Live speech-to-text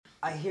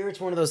I hear it's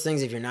one of those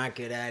things. If you're not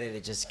good at it,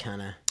 it just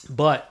kind of.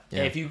 But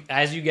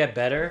as you get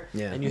better,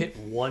 Yeah. and you hit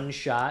one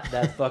shot,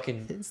 that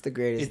fucking It's the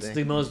greatest it's thing.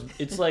 the most.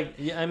 It's like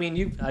I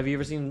mean, have you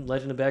ever seen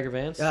Legend of Bagger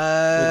Vance? Oh,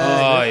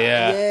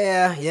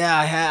 yeah.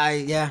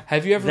 Yeah.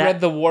 Have you ever That-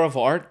 read The War of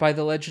Art by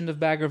the Legend of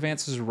Bagger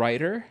Vance's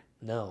writer?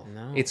 No.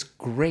 It's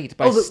great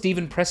by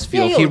Stephen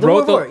Pressfield. Yeah, He the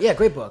wrote War of Art. Yeah,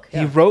 great book.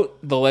 He wrote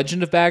The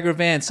Legend of Bagger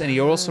Vance, and he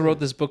also wrote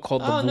this book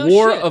called Oh, The no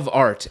War shit. of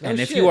Art. No And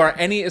if shit. you are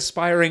any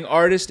aspiring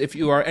artist, if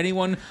you are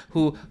anyone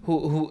who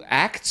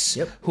acts,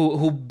 Yep.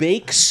 who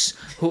bakes,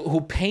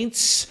 who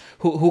paints,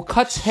 who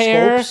cuts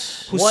hair,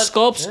 Sculpts. who What?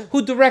 sculpts, Yeah.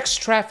 who directs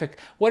traffic,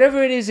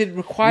 whatever it is, it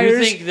requires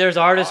You think there's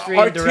artistry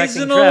in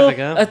directing artisanal traffic,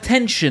 huh?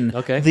 attention.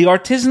 Okay. The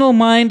artisanal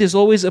mind is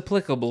always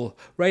applicable.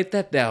 Write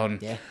that down.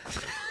 Yeah.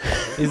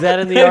 Is that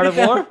in the Art of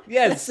War?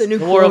 Yes. It's a new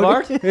The War of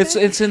quote. Art?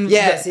 It's in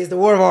Yes, he's the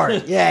War of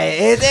Art. Yeah,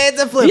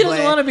 it's a flip. He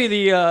doesn't want to be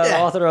the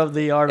author of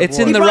the Art of It's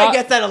War. in He the probably Ro-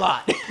 gets that a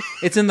lot.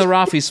 It's in the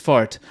Rafi's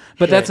fart,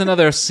 but that's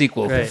another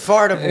sequel. Great.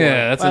 Fart of War.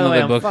 Yeah, that's By the another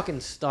way, I'm book.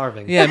 fucking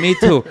starving. Yeah, me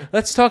too.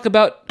 Let's talk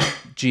about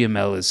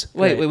Giamella's.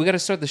 Wait, Great. we got to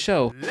start the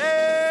show.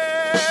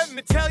 Let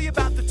me tell you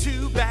about the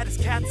two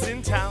baddest cats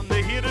in town.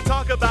 They're here to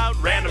talk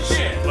about random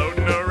shit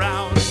floating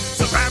around.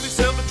 So grab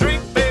yourself a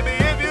drink, baby,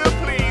 if you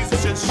please.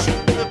 It's just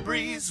shooting the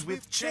breeze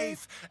with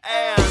Chafe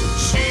and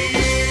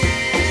Cheese.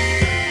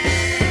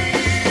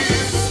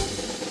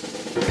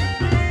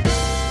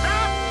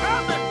 Now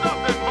tell me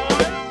something,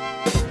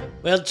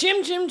 boys. Well,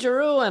 Chim Chim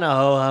Charu and a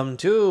ho hum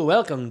too.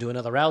 Welcome to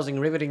another rousing,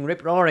 riveting,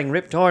 rip roaring,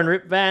 rip torn,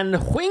 rip van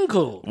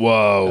Winkle of an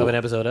Whoa.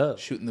 episode of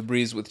Shooting the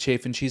breeze with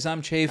Chafe and Cheese.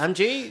 I'm Chafe. I'm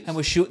Cheese. And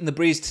we're shooting the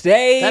breeze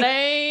today.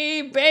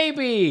 Today,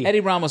 baby. Eddie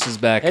Ramos is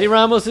back. Eddie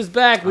Ramos is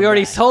back. We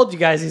already told you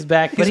guys he's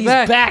back, but he's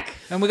back.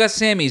 And we got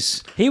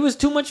Sammy's. He was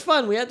too much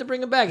fun. We had to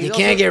bring him back. You He's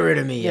can't also- get rid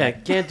of me. Yeah,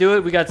 yet. can't do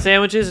it. We got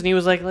sandwiches, and he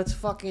was like, "Let's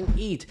fucking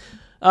eat."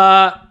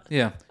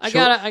 Yeah. I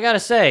gotta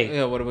say,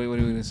 Yeah, what are we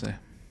going to say?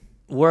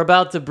 we're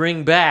about to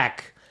bring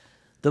back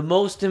the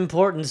most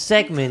important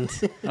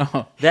segment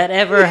Oh. that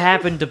ever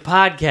happened to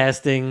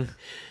podcasting.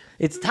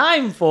 It's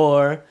time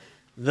for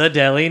the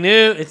Deli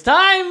News. It's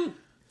time.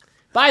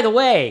 By the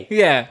way,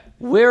 Yeah.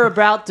 we're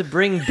about to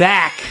bring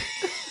back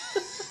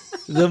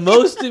the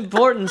most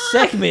important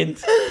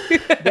segment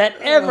that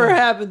ever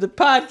happened to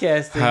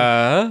podcasting.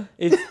 Huh?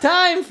 It's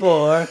time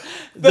for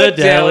the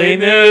Deli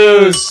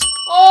News.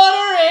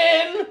 Order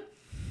in.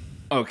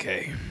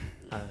 Okay.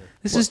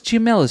 This is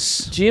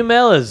Giamella's.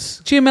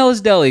 Giamella's. Giamella's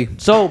Deli.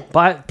 So,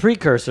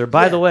 precursor,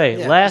 by the way,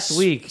 yeah. last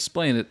week,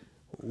 Explain it.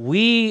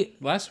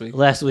 last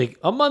week,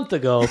 a month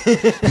ago,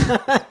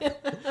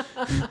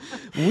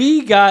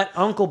 we got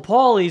Uncle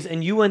Paulie's,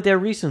 and you went there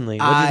recently.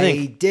 What do you I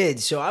think? did.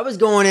 So I was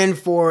going in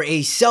for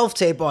a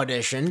self-tape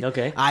audition.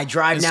 Okay. I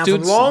drive The now from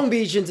students- Long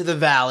Beach into the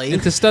Valley.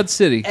 Into Stud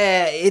City.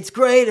 It's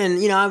great,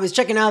 and I was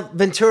checking out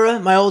Ventura,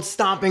 my old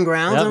stomping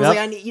grounds. Yep, and I was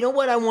yep. like, you know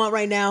what I want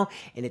right now?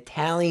 An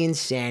Italian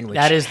sandwich.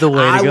 That is the way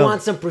to I go.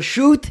 want some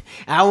prosciutto.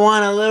 I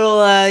want a little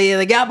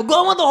the gabagool.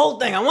 I want the whole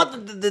thing. I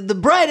want the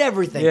bread,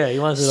 everything. Yeah,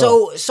 you want it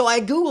So I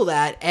Google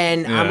that,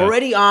 and I'm Yeah.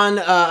 already on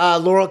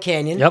Laurel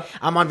Canyon. Yep.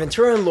 I'm on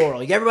Ventura and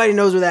Laurel. Everybody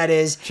knows where that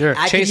is. Sure.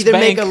 I Chase could either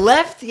Bank. make a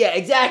left. Yeah,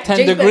 exactly.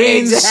 Tender Chase Bank,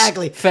 Greens.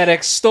 Exactly.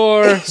 FedEx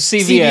Store.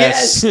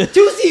 CVS.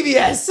 Two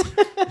CVS.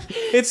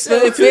 It's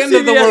the end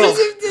of the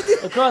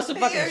world. Across the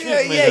fucking street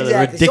from each Yeah, other.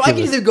 exactly. So I can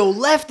Ridiculous. either go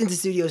left into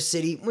Studio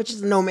City, which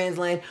is no man's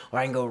land, or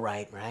I can go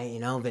right,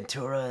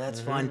 Ventura, that's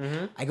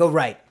fun. I go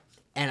right.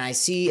 And I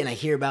see and I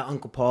hear about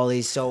Uncle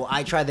Paulie's, so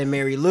I try the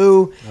Mary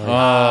Lou.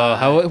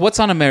 What's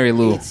on a Mary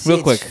Lou? It's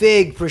Real quick.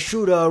 fig,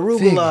 prosciutto,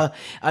 arugula.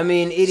 I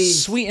mean, it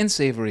is Sweet and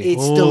savory.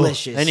 It's Ooh.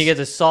 delicious. And you get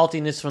the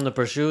saltiness from the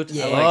prosciutto.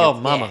 Yeah. Oh, Yeah.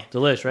 mama,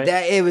 delish, right?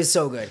 that. It was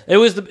so good. It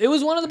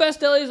was one of the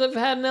best delis I've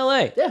had in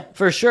LA. Yeah.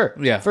 For sure.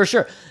 Yeah. For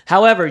sure.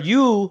 However,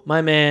 you,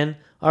 my man,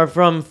 are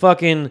from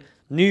fucking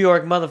New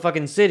York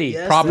motherfucking City.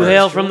 Yes, Proper. You that's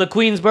hail true. from the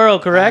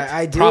Queensboro, correct?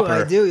 I do. Proper.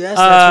 I do. Yes,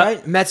 that's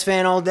right. Mets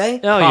fan all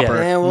day. Oh Proper.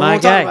 yeah. And we my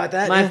won't guy. talk about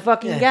that. My Yeah.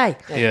 fucking Yeah. guy.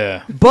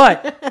 Yeah.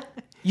 But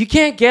you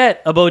can't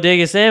get a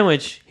bodega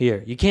sandwich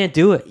here. You can't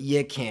do it.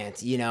 You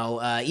can't.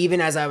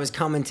 Even as I was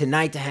coming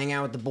tonight to hang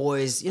out with the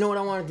boys, you know what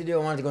I wanted to do?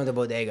 I wanted to go into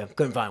Bodega.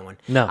 Couldn't find one.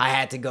 No. I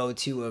had to go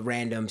to a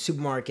random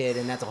supermarket,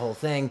 and that's a whole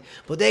thing.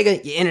 Bodega,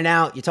 you're in and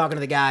out. You're talking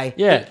to the guy.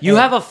 Yeah, you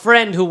have a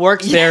friend who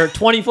works there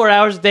 24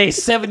 hours a day,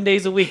 7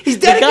 days a week. He's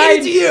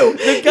dedicated to you.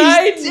 The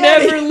guy He's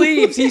never dedicated.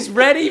 leaves. He's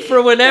ready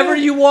for whenever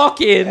you walk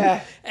in,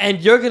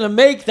 and you're gonna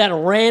make that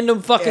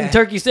random fucking Yeah.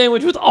 turkey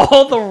sandwich with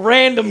all the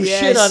random Yes,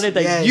 shit on it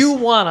that yes, you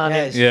want on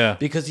yes. it. Yeah.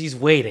 because he's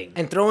waiting.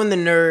 And throw in the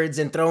nerds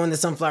and throw in the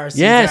sunflower seeds.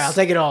 Yes. There. I'll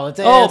take it all.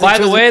 Oh, by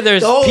the way,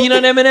 there's whole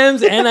peanut thing.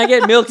 M&Ms, and I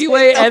get Milky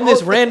Way, the and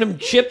this whole random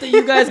chip that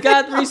you guys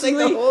got I'll take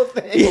recently. the whole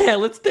thing. Yeah,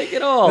 let's take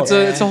it all.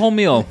 It's a whole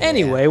meal.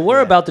 Anyway,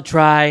 we're about to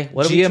try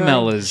what are we trying?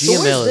 Giamella's. So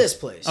where's Giamella's. this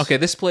place? Okay,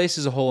 this place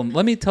is a whole.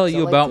 Let me tell you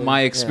like about the-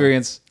 my yeah.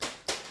 experience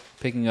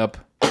picking up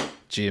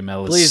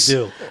Giamella's. Please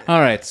do. All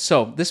right,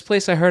 so this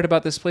place, I heard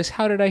about this place.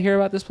 How did I hear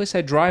about this place?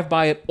 I drive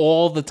by it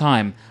all the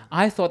time.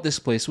 I thought this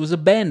place was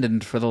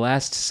abandoned for the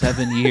last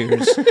 7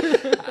 years.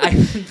 I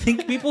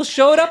think people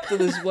showed up to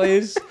this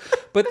place.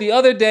 But the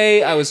other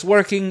day I was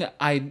working.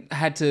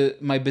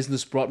 My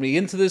business brought me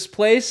into this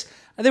place.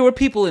 And there were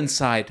people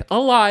inside,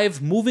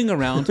 alive, moving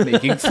around,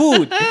 making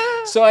food.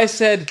 So I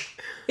said,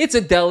 it's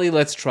a deli,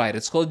 let's try it.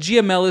 It's called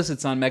Giamella's.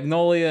 It's on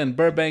Magnolia and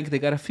Burbank. They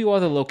got a few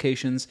other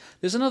locations.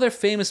 There's another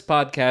famous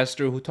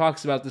podcaster who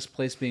talks about this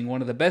place being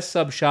one of the best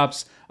sub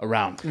shops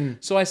around.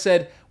 So I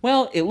said,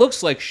 well, it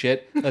looks like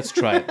shit. Let's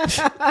try it.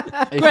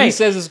 If he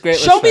says it's great,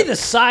 Show let's me try the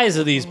size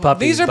of these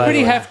puppies. These are by pretty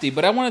the way. hefty,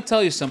 but I want to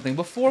tell you something.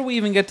 Before we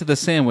even get to the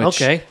sandwich,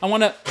 Okay. I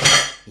want to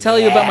tell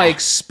you about my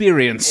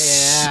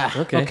experience.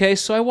 Yeah. Okay.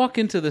 So I walk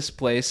into this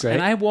place, Great.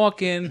 and I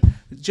walk in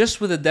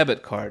just with a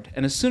debit card.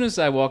 And as soon as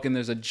I walk in,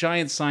 there's a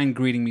giant sign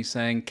greeting me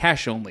saying,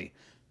 cash only.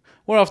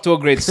 We're off to a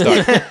great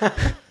start.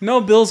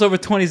 No bills over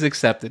 20s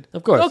accepted.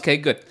 Of course. Okay,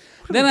 good.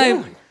 Then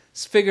I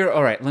figure,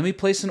 all right, let me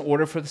place an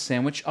order for the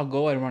sandwich. I'll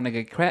go, I run to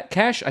get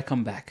cash, I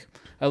come back.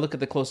 I look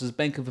at the closest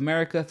Bank of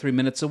America, 3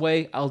 minutes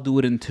away. I'll do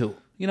it in 2.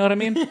 You know what I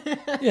mean?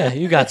 Yeah,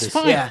 you got this.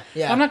 Fine.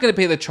 Yeah. I'm not going to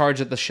pay the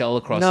charge at the Shell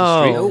across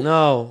the street.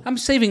 No. I'm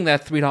saving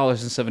that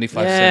 $3.75.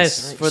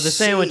 Yes, for the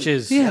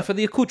sandwiches. Yeah, for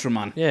the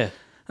accoutrement. Yeah.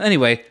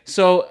 Anyway,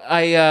 so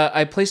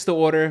I place the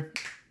order,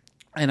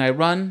 and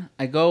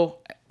I go,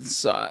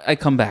 so I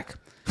come back.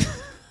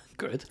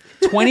 Good.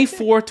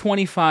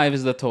 $24.25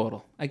 is the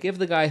total. I give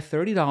the guy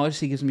 $30.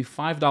 He gives me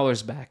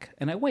 $5 back,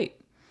 and I wait.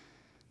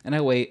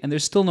 And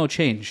there's still no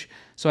change.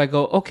 So I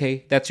go,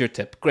 okay, that's your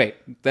tip. Great.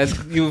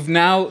 You've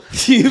now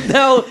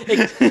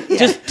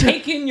Just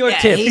taking your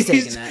tip. he's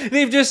taking that.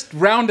 they've just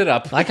rounded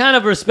up. I kind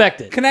of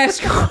respect it. Can I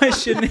ask you a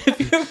question?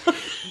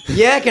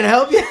 Yeah, can I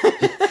help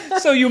you?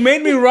 So you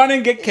made me run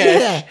and get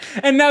cash,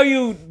 and now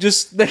you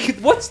just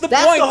what's the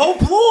That's point? the whole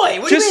ploy.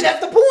 What do you Just- mean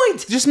that's the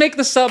point? Just make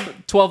the sub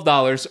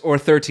 $12 or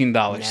 $13.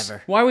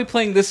 Never. Why are we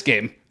playing this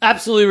game?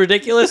 Absolutely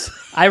ridiculous.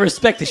 I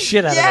respect the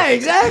shit out Yeah, of it.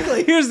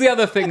 exactly. Here's the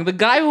other thing. The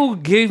guy who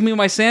gave me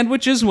my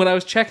sandwiches when I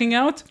was checking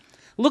out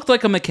looked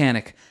like a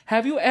mechanic.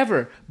 Have you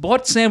ever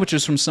bought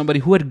sandwiches from somebody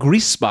who had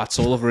grease spots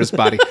all over his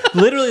body?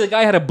 Literally, the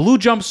guy had a blue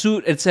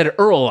jumpsuit. It said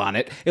Earl on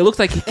it. It looked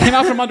like he came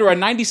out from under a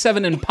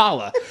 97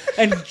 Impala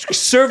and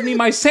served me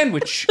my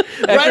sandwich.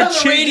 Right After on the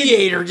changing-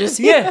 radiator, just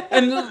Yeah,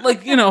 and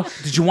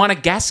did you want a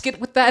gasket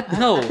with that?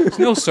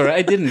 No, sir,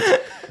 I didn't.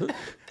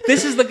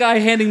 This is the guy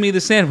handing me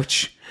the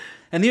sandwich.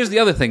 And here's the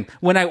other thing.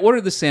 When I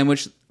ordered the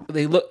sandwich,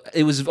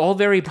 it was all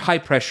very high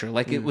pressure.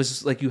 Like it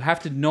was like you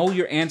have to know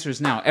your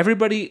answers now.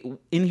 Everybody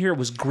in here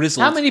was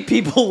grizzled. How many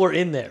people were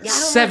in there? Yeah. I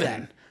don't know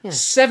 7. that.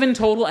 7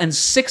 total, and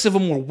 6 of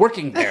them were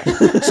working there.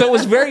 So it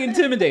was very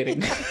intimidating.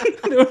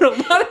 There were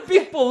a lot of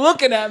people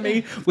looking at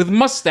me with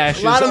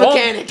mustaches, A lot of all,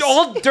 mechanics.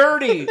 all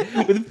dirty,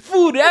 with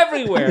food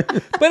everywhere.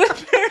 But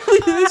apparently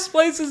this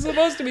place is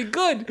supposed to be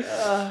good.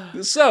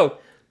 So,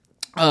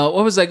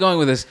 what was I going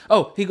with this?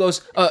 Oh, he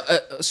goes,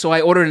 so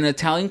I ordered an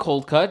Italian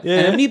cold cut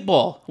and a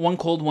meatball, one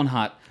cold, one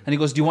hot. And he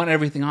goes, do you want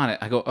everything on it?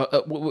 I go,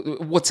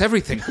 what's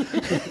everything?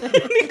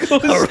 And he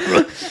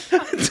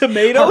goes,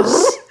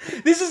 tomatoes.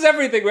 This is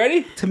everything.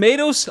 Ready?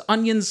 Tomatoes,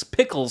 onions,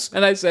 pickles.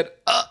 And I said,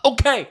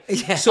 okay.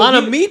 Yeah. So On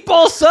a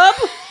meatball sub?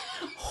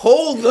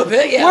 hold the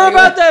pickles. We're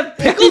about to have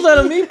pickles on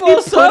a meatball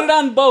put sub? it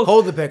on both.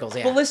 Hold the pickles.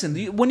 Yeah. But listen,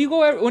 when you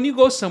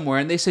go somewhere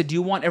and they say, "Do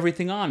you want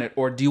everything on it,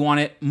 or do you want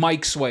it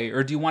Mike's way,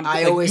 or do you want?"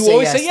 I like, always you say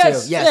always yes, say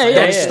yes. too. Yes, Yeah,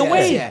 That's yeah, the yeah,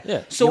 way.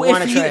 yeah. So You if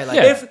wanna try it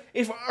like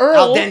if Earl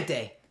al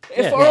dente.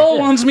 If Yeah, Earl yeah.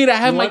 wants me to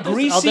have You my want this?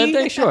 greasy Al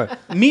dente? Sure.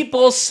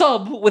 meatball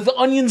sub with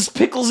onions,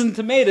 pickles, and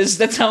tomatoes,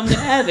 that's how I'm gonna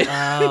have it.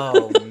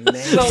 Oh man.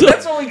 So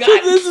that's all we got.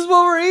 This is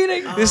what we're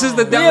eating. This is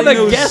the We deli have a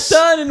news. guest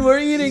on and we're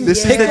eating.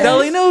 This is the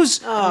deli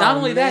news. Oh, Not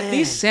only that, man.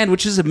 these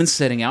sandwiches have been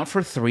sitting out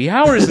for 3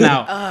 hours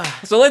now.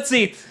 So let's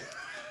eat.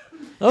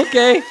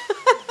 Okay.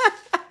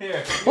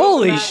 Here.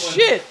 Holy That one.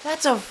 shit.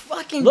 That's a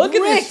fucking Look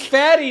brick. at this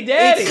fatty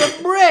daddy. It's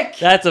a brick.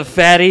 That's a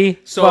fatty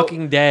So,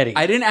 fucking daddy.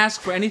 I didn't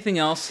ask for anything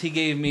else. He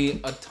gave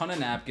me a ton of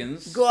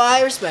napkins. Go,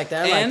 I respect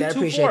that. I like And that. I 2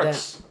 appreciate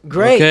forks. that.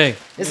 Great. Okay.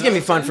 This is gonna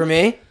be fun for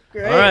me.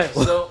 Great. All right.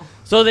 So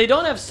So they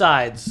don't have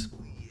sides,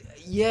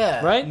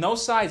 Yeah. right? no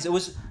sides. It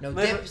was No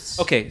literally- dips.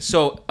 Okay,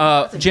 so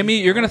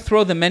Jimmy, you're gonna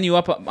throw the menu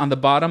up on the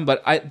bottom,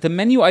 but the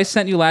menu I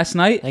sent you last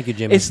night. Thank you,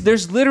 Jimmy.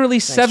 There's literally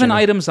 7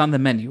 Jimmy. items on the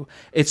menu.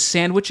 It's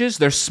sandwiches.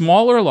 They're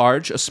small or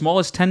large. A small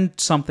is 10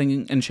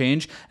 something and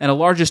change, and a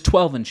large is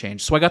 12 and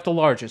change. So I got the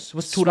largest. It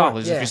was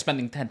 $2 yeah. if you're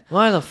spending 10.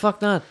 Why the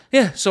fuck not?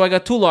 Yeah, so I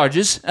got 2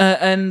 larges,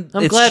 and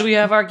I'm glad we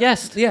have our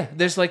guest. Yeah,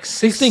 there's like 6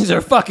 These things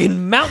are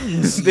fucking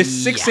mountains. There's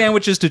 6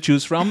 sandwiches to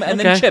choose from, and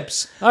then Okay.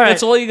 chips. All right.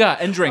 That's all you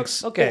got, and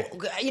drinks. Okay.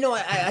 You know,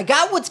 I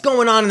got what's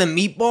going on in the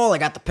meatball. I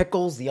got the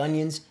pickles, the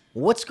onions.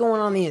 What's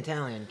going on in the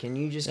Italian? Can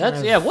you just kind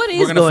That's of... yeah. What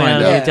We're is gonna going find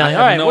on out. in Yeah, Italian? I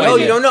All have right. no what Oh, is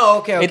you it? don't know?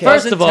 Okay, okay.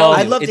 First of all,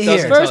 I'd love to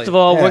hear. First of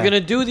all, Yeah. we're gonna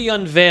do the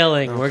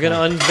unveiling. We're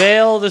gonna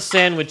unveil the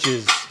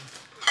sandwiches.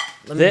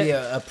 Let me be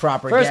a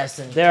proper guest. First,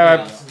 And there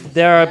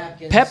are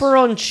napkins.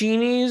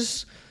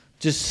 pepperoncinis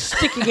just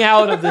sticking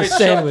out of the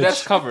sandwich.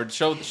 That's covered.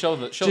 Show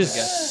the Just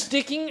guest.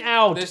 sticking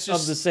out There's of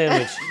just- the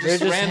sandwich. They're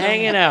just random-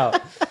 hanging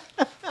out.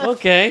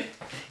 Okay.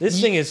 This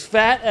thing is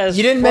fat as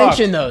You didn't fuck.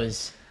 mention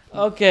those.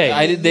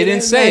 Okay. They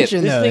didn't say it.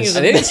 mention This thing those. is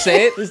I didn't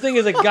say it. This thing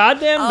is a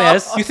goddamn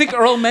mess. You think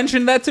Earl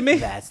mentioned that to me?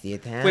 That's the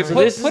Italian. Wait, So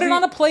this put is it the-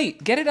 on a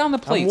plate. Get it on the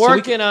plate.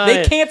 working on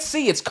They it. can't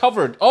see. It's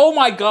covered. Oh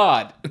my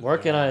god.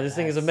 Working on it. This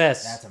thing is a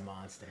mess. That's a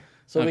monster.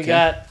 So we Okay.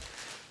 got.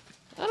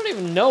 I don't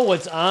even know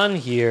what's on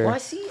here. Well, I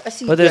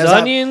see. But there's That's how-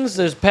 onions,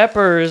 there's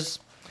peppers,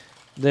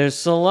 there's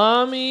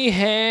salami,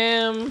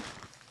 ham.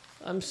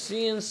 I'm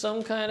seeing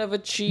some kind of a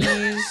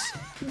cheese.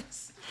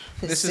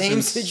 This is Same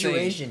insane.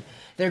 situation.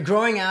 They're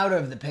growing out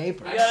of the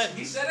paper.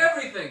 He said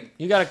everything.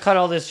 You gotta cut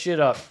all this shit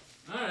up.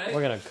 All right.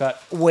 We're gonna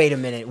cut. Wait a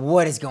minute.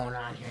 What is going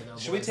on here, though?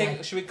 Should we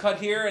boys? should we cut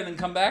here and then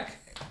come back?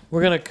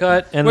 We're gonna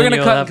cut, and We're then gonna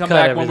you'll cut and have come cut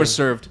back when we're everything.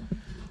 served.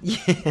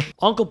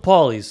 Uncle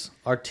Paulie's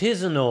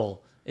artisanal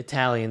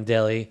Italian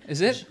deli.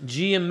 Is it?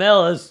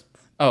 Giamella's.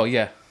 Oh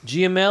yeah.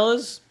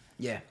 Giamella's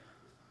Yeah.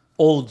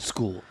 old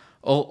school.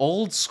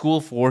 Old school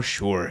for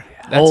sure.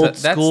 Old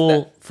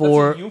school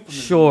for that's a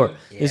euphemism, sure.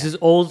 dude. This is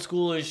old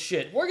school as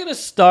shit. We're gonna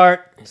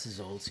start This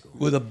is old school.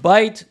 with a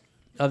bite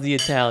of the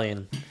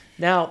Italian.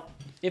 Now,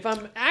 if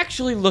I'm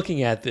actually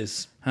looking at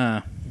this,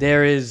 Huh.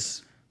 there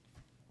is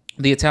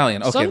The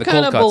Italian. Okay, some the kind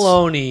cold of cuts.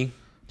 bologna.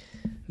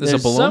 There's a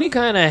Some bologna.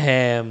 kind of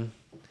ham.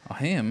 A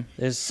ham.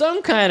 There's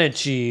some kind of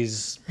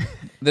cheese.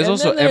 There's And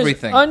also then there's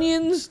everything.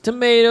 Onions,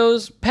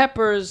 tomatoes,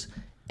 peppers,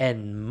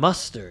 and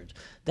mustard.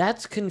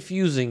 That's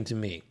confusing to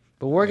me.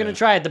 But we're going to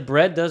try it. The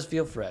bread does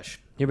feel fresh.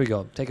 Here we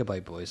go. Take a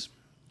bite, boys.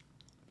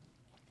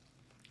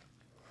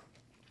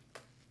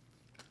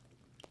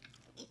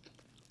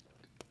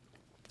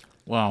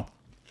 Wow.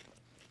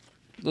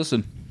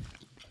 Listen,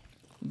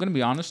 I'm gonna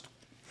be honest.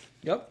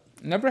 Yep.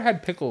 Never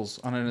had pickles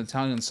on an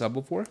Italian sub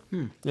before.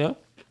 Yeah.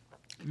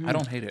 I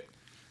don't hate it.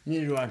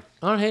 Neither do I.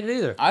 I don't hate it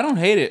either. I don't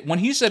hate it. When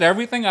he said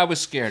everything, I was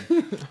scared.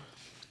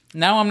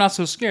 Now I'm not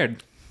so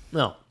scared.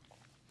 No.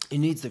 It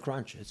needs the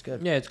crunch. It's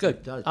good. Yeah, it's good.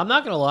 It does. I'm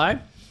not going to lie.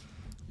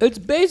 It's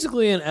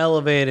basically an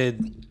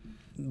elevated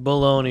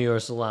bologna or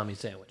salami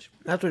sandwich.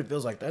 That's what it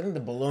feels like. I think the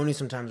bologna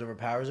sometimes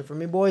overpowers it for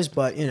me, boys.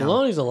 But you know,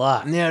 Bologna's a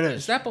lot. yeah, it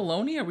Is is. that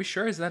bologna? Are we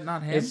sure? Is that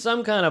not ham? It's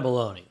some kind of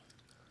bologna.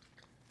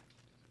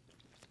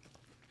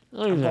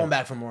 I'm going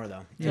back for more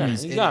though. Yeah, It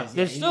is, you it got- is,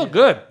 yeah, it's you still get-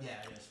 good. Yeah,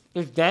 it is.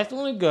 It's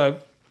definitely good.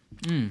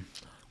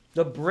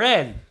 The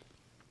bread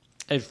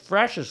is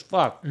fresh as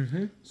fuck.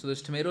 So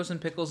there's tomatoes and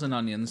pickles and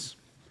onions.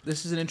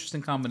 This is an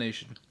interesting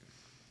combination.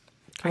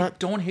 Can I I-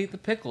 don't hate the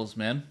pickles,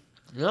 man.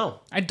 No,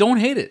 I don't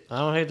hate it. I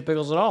don't hate the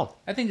pickles at all.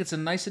 I think it's a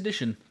nice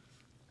addition.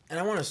 And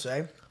I want to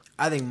say,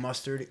 I think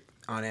mustard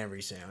on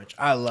every sandwich.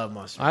 I love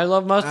mustard. I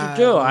love mustard I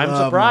too. I'm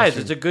love surprised.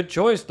 mustard. It's a good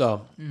choice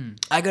though.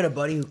 I got a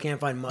buddy who can't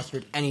find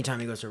mustard anytime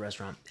he goes to a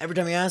restaurant. Every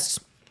time he asks,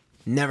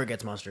 never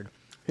gets mustard.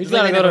 He's It's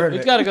like got to they go never to. heard of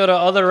He's it. got to go to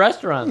other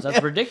restaurants.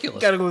 That's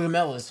ridiculous. Gotta go to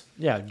Mella's.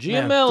 Yeah,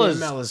 Yeah, Giamella's.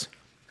 Mella's.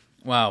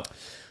 Wow.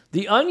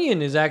 The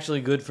onion is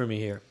actually good for me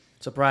here.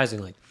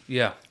 Surprisingly,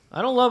 Yeah.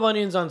 I don't love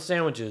onions on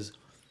sandwiches,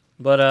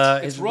 but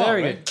it's raw,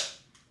 very right? good.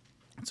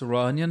 It's a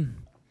raw onion.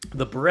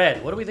 The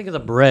bread. What do we think of the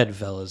bread,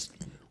 fellas?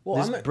 Well,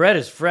 This I'm a- bread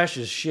is fresh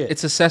as shit.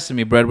 It's a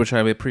sesame bread, which I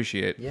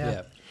appreciate.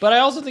 yeah. But I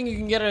also think you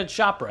can get it at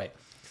ShopRite.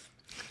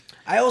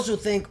 I also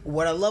think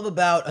what I love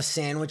about a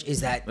sandwich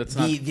is that That's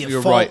the not.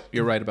 You're fall, right.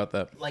 You're right about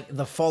that. like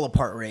the fall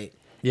apart rate.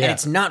 Yeah. And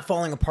it's not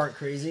falling apart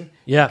crazy.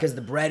 Yeah. Because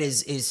the bread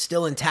is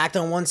still intact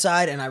on one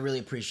side, and I really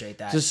appreciate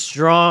that. Just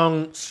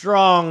strong. It's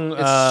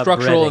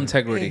structural breading.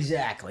 integrity.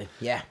 Exactly.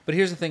 Yeah. But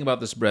here's the thing about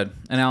this bread,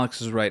 and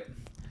Alex is right.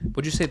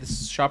 Would you say this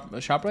is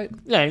ShopRite?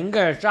 Yeah, you can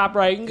get a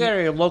ShopRite. You can get it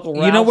at your local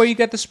You know Ralph's. where you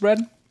get this bread?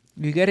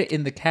 You get it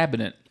in the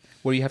cabinet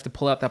where you have to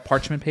pull out that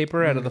parchment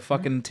paper out of the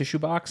fucking tissue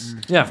box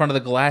Yeah. in front of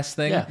the glass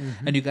thing, Yeah.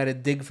 and you got to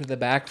dig for the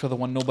back for the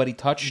one nobody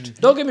touched.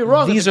 Don't get me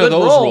wrong. These it's a are good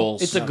those roll.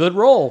 rolls. It's a good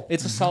roll.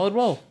 It's a solid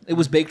roll. It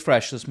was baked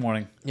fresh this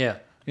morning. Yeah.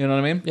 You know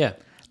what I mean? Yeah.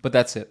 But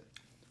that's it.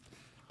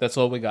 That's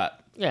all we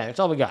got. Yeah, that's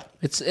all we got.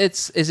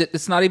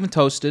 It's not even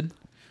toasted.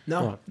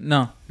 No.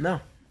 No.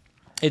 No.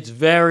 It's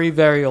very,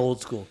 very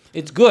old school.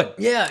 It's good.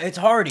 Yeah, it's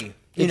hearty.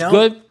 You It's know?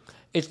 good.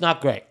 It's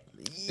not great.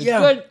 It's Yeah.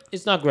 good.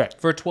 It's not great.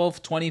 For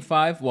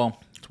 $12.25, well,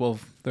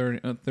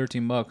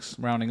 13 bucks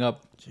rounding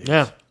up.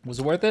 Yeah. Was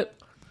it worth it?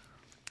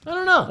 I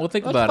don't know. We'll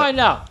think Let's about it. find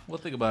out. We'll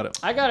think about it.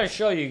 I gotta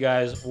show you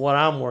guys what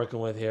I'm working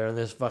with here in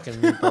this fucking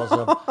meatball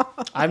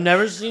sub. I've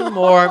never seen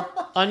more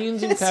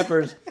onions and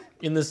peppers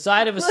in the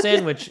side of a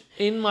sandwich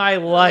in my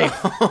life.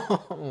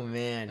 Oh,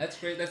 man. That's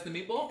great. That's the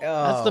meatball?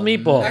 That's the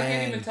meatball. I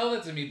can't even tell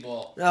that's a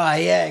meatball. Oh,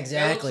 yeah, That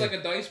exactly. looks like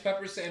a diced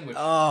pepper sandwich.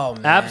 Oh,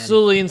 man.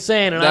 Absolutely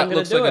insane, and That I'm gonna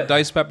looks do like it. a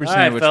diced pepper All right,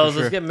 sandwich fellas, for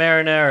sure. let's get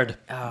marinated.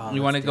 Oh,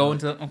 You want to let's go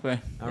do into...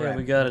 Okay. All Yeah, right.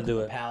 we gotta do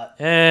it. Palate.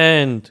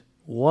 And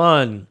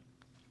 1.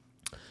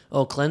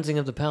 Oh, cleansing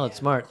of the palate.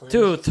 Smart. cleanse.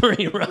 2, 3.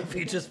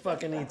 Ruffy just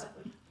fucking eats.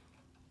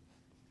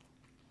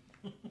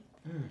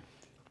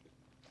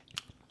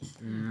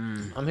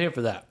 I'm here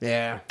for that.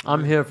 Yeah.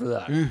 I'm here for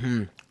that.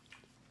 Mm-hmm.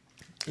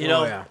 You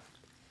know, Oh, yeah.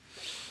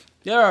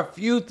 there are a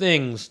few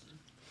things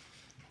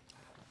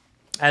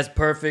as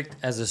perfect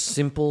as a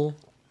simple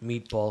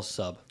meatball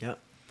sub. Yep.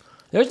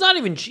 There's not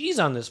even cheese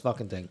on this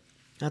fucking thing.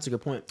 That's a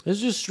good point.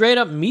 There's just straight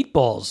up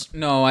meatballs.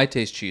 No, I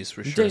taste cheese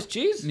for You sure. taste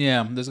cheese?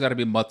 Yeah, there's got to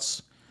be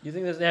mutts. You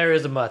think there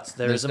is a mutz?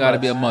 There's got to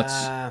be a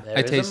mutz. There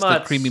I is a taste the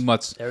mutz. creamy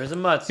mutz. There is a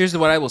mutz. Here's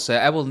what I will say.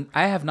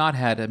 I have not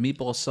had a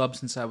meatball sub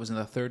since I was in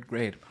the 3rd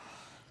grade.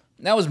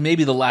 That was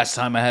maybe the last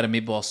time I had a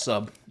meatball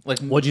sub. Like,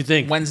 What'd you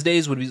think?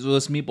 Wednesdays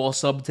was meatball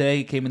sub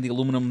day. It came in the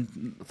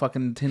aluminum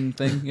fucking tin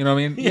thing. You know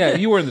what I mean? Yeah,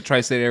 you were in the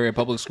tri-state area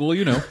public school.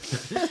 You know.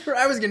 That's where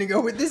I was gonna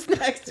go with this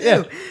next too.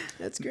 Yeah.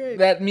 That's great.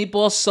 That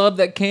meatball sub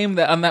that came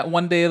on that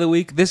one day of the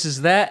week. This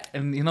is that.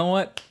 And you know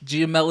what?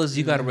 Giamella's,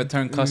 you got a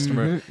return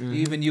customer.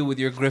 Even you with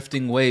your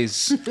grifting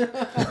ways.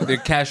 With your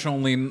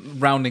cash-only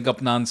rounding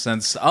up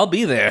nonsense. I'll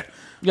be there.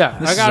 Yeah,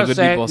 This I is a gotta good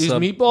say, meatball these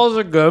sub. meatballs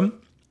are good.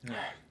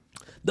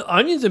 The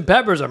onions and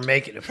peppers are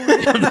making it for me.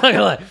 I'm not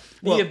gonna lie.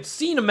 The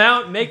obscene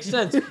amount makes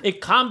sense.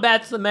 It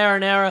combats the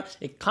marinara.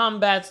 It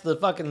combats the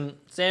fucking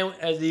sandwich,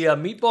 the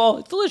meatball.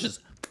 It's delicious.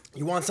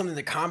 You want something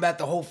to combat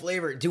the whole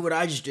flavor? Do what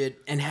I just did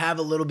and have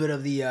a little bit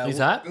of the. Is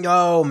hot?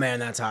 Oh man,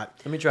 that's hot.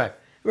 Let me try.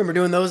 Remember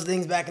doing those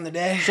things back in the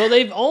day? So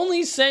they've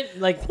only sent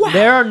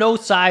there are no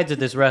sides at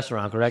this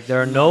restaurant, correct?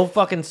 There are no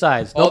fucking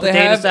sides. No All they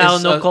potato have salad,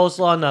 is, no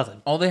coleslaw,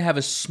 nothing. All they have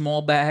is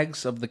small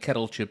bags of the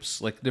kettle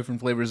chips, like different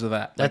flavors of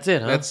that. That's Like,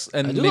 it, huh? That's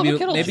and I do love maybe a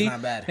kettle chip. maybe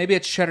Not bad. maybe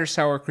it's cheddar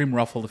sour cream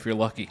ruffle if you're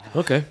lucky.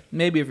 Okay.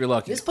 Maybe if you're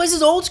lucky. This place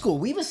is old school.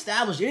 We've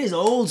established it is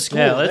old school.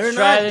 Yeah, let's they're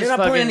try not, this They're not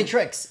pulling fucking- any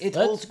tricks. It's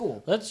old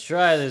school. Let's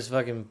try this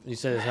fucking. You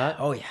said it's hot?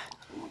 Oh yeah,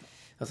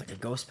 that's like a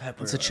ghost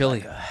pepper. It's a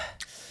chili.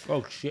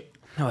 Oh shit.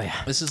 Oh yeah.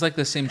 This is like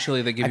the same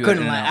chili they give I you.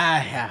 couldn't at lie.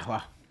 In-N-Out. Yeah,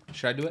 wow.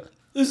 Should I do it?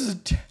 This is.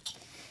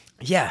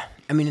 Yeah,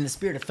 I mean, in the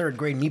spirit of 3rd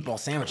grade meatball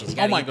sandwiches, you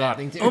gotta my eat that God.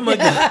 thing, too. Oh my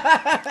god.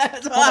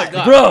 That's hot.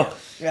 God. Bro.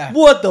 Yeah.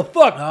 What the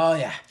fuck? Oh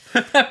yeah.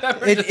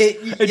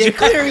 it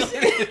clears.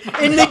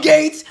 It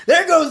negates.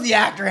 There goes the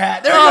actor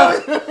hat. There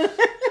goes.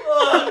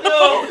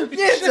 Oh no.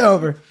 It's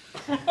over.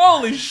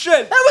 Holy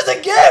shit! That was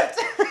a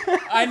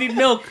gift. I need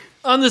milk.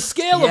 On the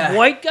scale Yeah. of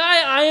white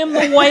guy, I am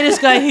the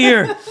whitest guy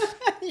here.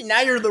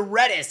 Now you're the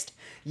reddest.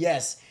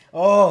 Yes.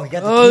 Oh, you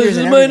got the Oh, tears this is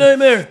and my everything.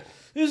 nightmare.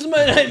 This is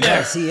my Yeah,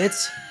 nightmare. see,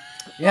 it's.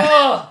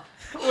 Oh,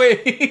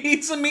 Wait,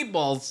 eat some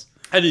meatballs.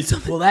 I need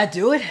something. Will that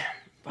do it?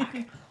 Fuck.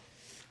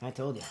 I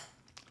told you.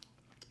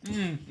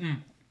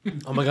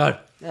 Oh my god.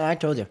 Yeah, I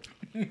told you.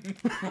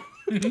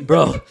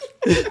 Bro.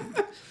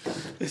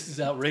 This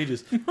is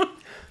outrageous.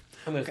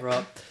 I'm gonna throw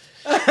up.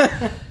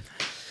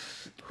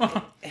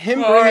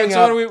 Him All right, bringing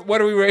so up.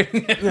 what are we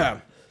rating it? Yeah.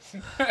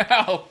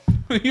 Al,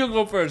 you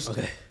go first.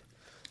 Okay.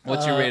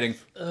 What's your rating?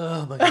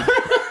 Oh my god.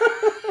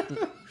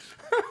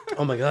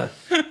 Oh my god.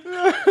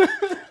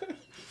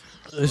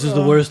 This is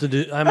the worst to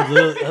do. I'm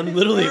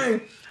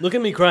literally. Look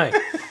at me crying.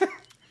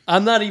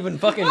 I'm not even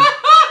fucking.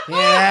 He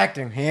ain't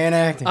acting. He ain't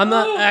acting. I'm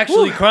not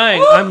actually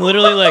crying. I'm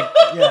literally like.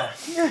 Yeah.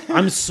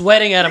 I'm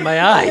sweating out of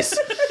my eyes.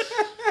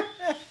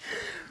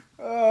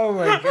 Oh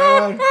my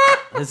god.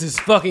 This is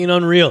fucking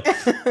unreal.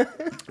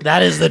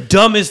 That is the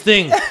dumbest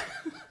thing.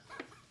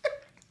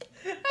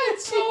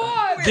 It's so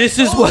hot. This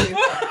is what.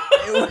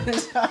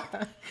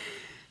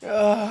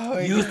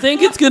 You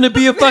think it's gonna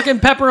be a fucking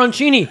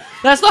pepperoncini?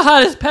 That's the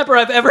hottest pepper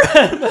I've ever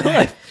had in my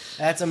life.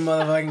 That's a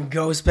motherfucking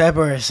ghost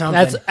pepper or something.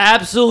 That's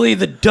absolutely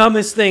the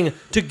dumbest thing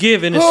to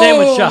give in a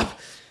sandwich shop.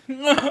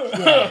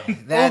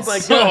 That's Oh my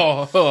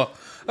god.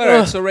 All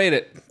right, so rate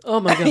it. Oh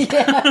my god. You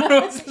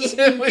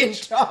can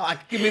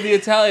talk. Give me the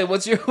Italian.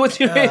 What's your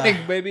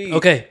rating, baby?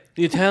 Okay,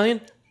 the Italian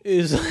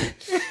is. I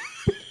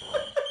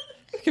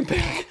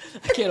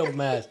can't open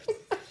my eyes.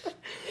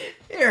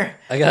 Here,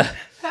 I got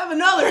have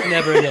another.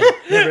 never again.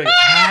 Never again.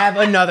 Have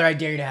another. I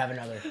dare you to have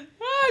another.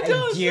 I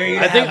dare you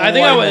to I think have I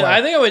one would. more.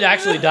 I think I would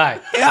actually die.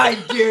 I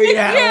dare you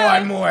to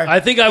have one more. I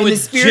think I In would the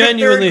spirit of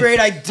genuinely. 3rd grade,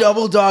 I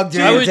double dog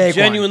dare I you would to take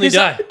genuinely His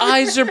die,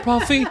 eyes are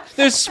puffy.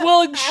 They're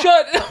swelling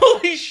shut.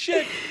 Holy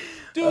shit.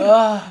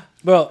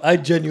 bro. I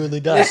genuinely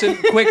die. Listen,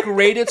 quick,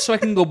 rate it so I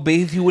can go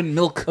bathe you in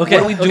milk. Okay,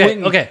 What are we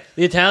doing? Okay,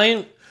 the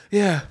Italian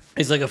Yeah.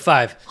 is like a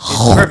 5.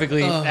 It's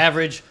perfectly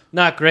average,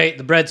 not great.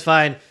 The bread's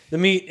fine. The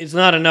meat, it's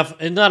not enough.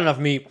 It's not enough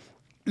meat.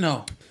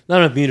 No.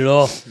 Not enough meat at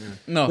all.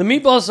 No. The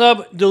meatball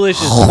sub,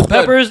 delicious. The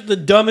peppers, the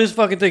dumbest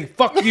fucking thing.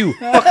 Fuck you.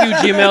 Fuck you,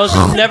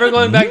 GMLs. Never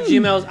going back to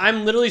GMLs.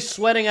 I'm literally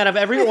sweating out of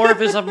every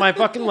orifice of my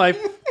fucking life.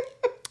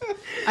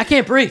 I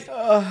can't breathe.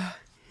 All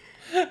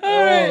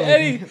right,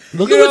 Eddie.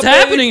 Look at what's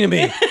happening to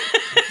me.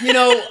 You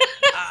know,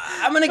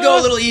 I'm gonna go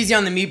a little easy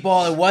on the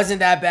meatball. It wasn't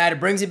that bad. It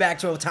brings me back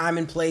to a time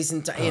and place,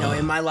 and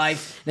in my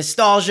life.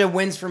 Nostalgia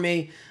wins for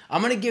me.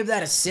 I'm gonna give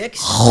that a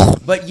 6.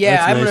 But yeah,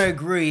 That's I'm nice. gonna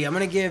agree. I'm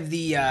gonna give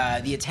the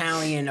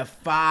Italian a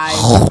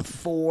 5,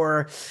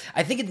 4.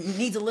 I think it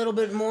needs a little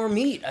bit more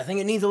meat. I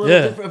think it needs a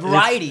little different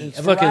variety. It's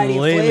a fucking variety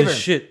of lame flavor. as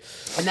shit.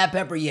 And that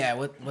pepper, yeah.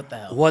 What the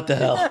hell? What the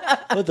hell?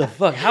 What the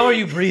fuck? How are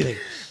you breathing?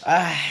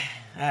 I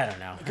don't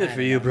know. Good I for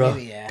don't you, know. bro.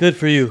 Maybe, yeah. Good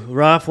for you.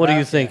 Ralph, what do you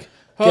Ralph, think?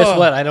 Guess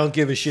what? I don't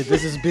give a shit.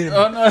 This has been...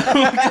 Oh, no. Come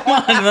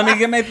on. Let me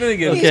get my thing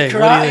again. Okay. He's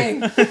what do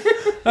you think?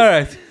 crying. All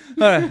right.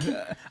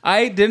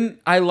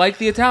 I like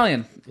the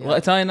Italian. Well,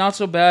 Italian, not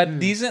so bad.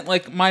 Decent.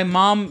 Like, my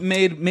mom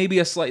made maybe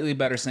a slightly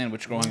better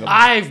sandwich growing up.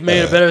 I've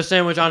made a better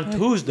sandwich on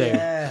Tuesday.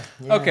 Yeah,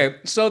 yeah. Okay,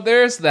 so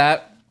there's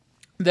that.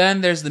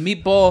 Then there's the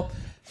meatball.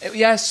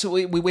 Yes,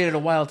 we waited a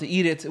while to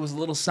eat it. It was a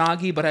little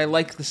soggy, but I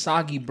like the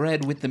soggy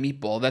bread with the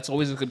meatball. That's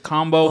always a good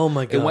combo. Oh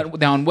my God. It went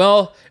down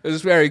well. It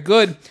was very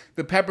good.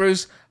 The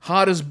peppers,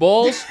 hot as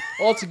balls.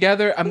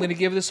 Altogether, I'm going to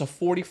give this a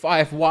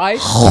 45. Why?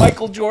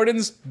 Michael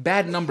Jordan's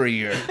bad number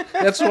year.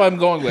 That's what I'm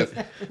going with.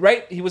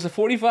 Right? He was a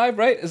 45,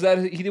 right? Is that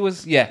he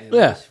was? Yeah.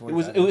 Yeah.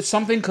 It was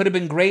something could have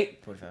been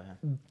great. 45,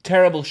 yeah.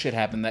 Terrible shit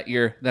happened that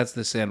year. That's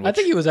the sandwich. I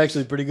think he was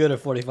actually pretty good at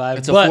 45.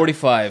 it's a but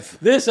 45.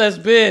 This has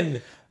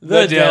been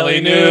the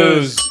Daily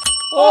News.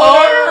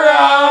 Order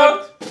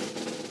out.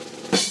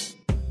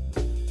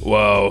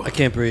 Whoa. I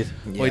can't breathe.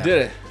 We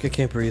did it. I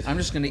can't breathe. I'm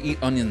just going to eat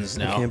onions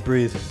I now. can't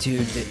breathe.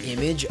 Dude, the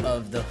image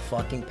of the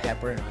fucking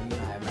pepper and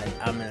onion,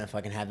 I'm gonna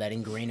fucking have that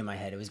ingrained in my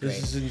head. It was great.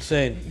 This is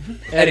insane.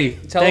 Eddie,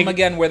 tell thank- them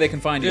again where they can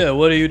find you. Yeah,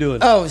 what are you doing?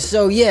 Oh,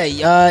 so yeah,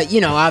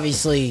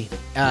 obviously,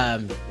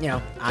 I'm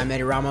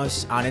Eddie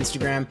Ramos on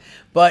Instagram.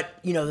 But,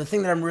 the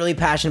thing that I'm really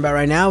passionate about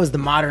right now is The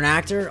Modern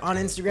Actor on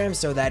Instagram.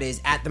 So that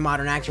is at The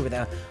Modern Actor with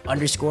a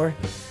underscore.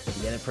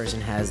 The other person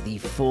has the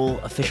full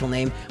official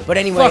name. But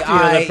anyway, Fuck the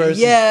other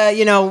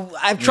person.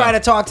 I've tried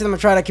to talk to them. I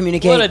try to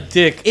communicate. What a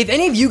dick. If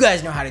any of you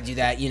guys know how to do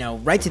that,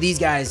 write to these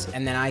guys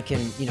and then I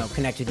can,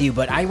 connect with you.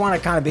 But I want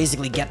to kind of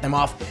basically get them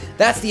off.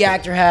 That's the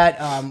actor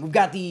hat. We've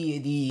got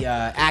the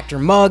actor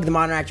mug, the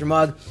Modern Actor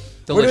mug.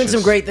 We're doing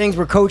some great things.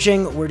 We're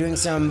coaching. We're doing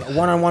some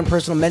one-on-one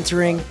personal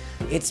mentoring.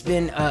 It's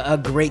been a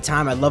great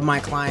time. I love my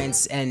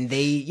clients, and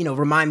they,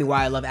 remind me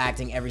why I love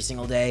acting every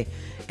single day.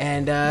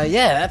 And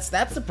that's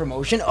the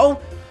promotion.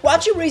 Oh,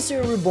 watch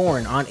Eraser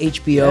Reborn on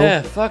HBO.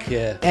 Yeah, fuck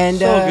yeah. And,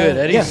 so good.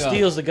 Eddie yeah.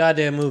 steals the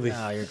goddamn movie.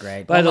 Oh, you're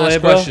great. By the One way,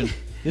 last bro, question.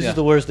 this Yeah. is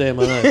the worst day of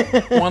my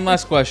life. One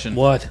last question.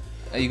 What?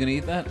 Are you going to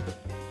eat that?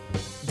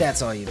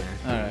 That's all you, man.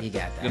 All right. You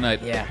got that. Good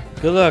night. Yeah.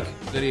 Good luck.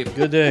 Good evening.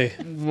 Good day.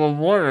 Good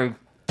morning.